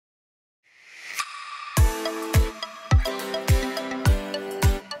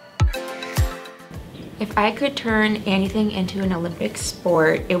If I could turn anything into an Olympic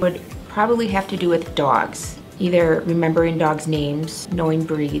sport, it would probably have to do with dogs. Either remembering dogs' names, knowing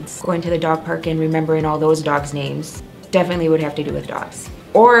breeds, going to the dog park and remembering all those dogs' names. Definitely would have to do with dogs.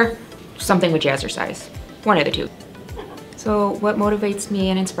 Or something with jazzercise. One of the two. So what motivates me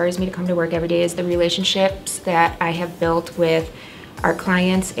and inspires me to come to work every day is the relationships that I have built with our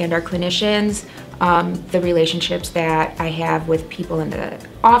clients and our clinicians, the relationships that I have with people in the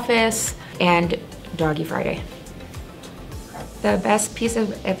office, and Doggy Friday. The best piece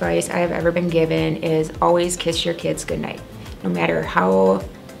of advice I have ever been given is always kiss your kids goodnight. No matter how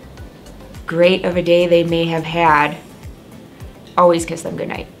great of a day they may have had, always kiss them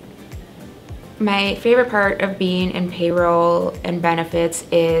goodnight. My favorite part of being in payroll and benefits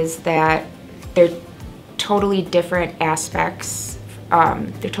is that they're totally different aspects.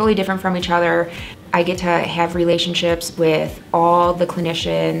 They're totally different from each other. I get to have relationships with all the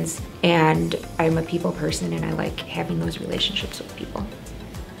clinicians, and I'm a people person and I like having those relationships with people.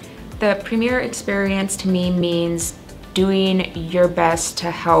 The premier experience to me means doing your best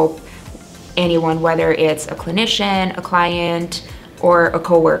to help anyone, whether it's a clinician, a client, or a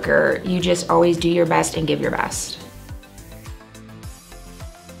coworker. You just always do your best and give your best.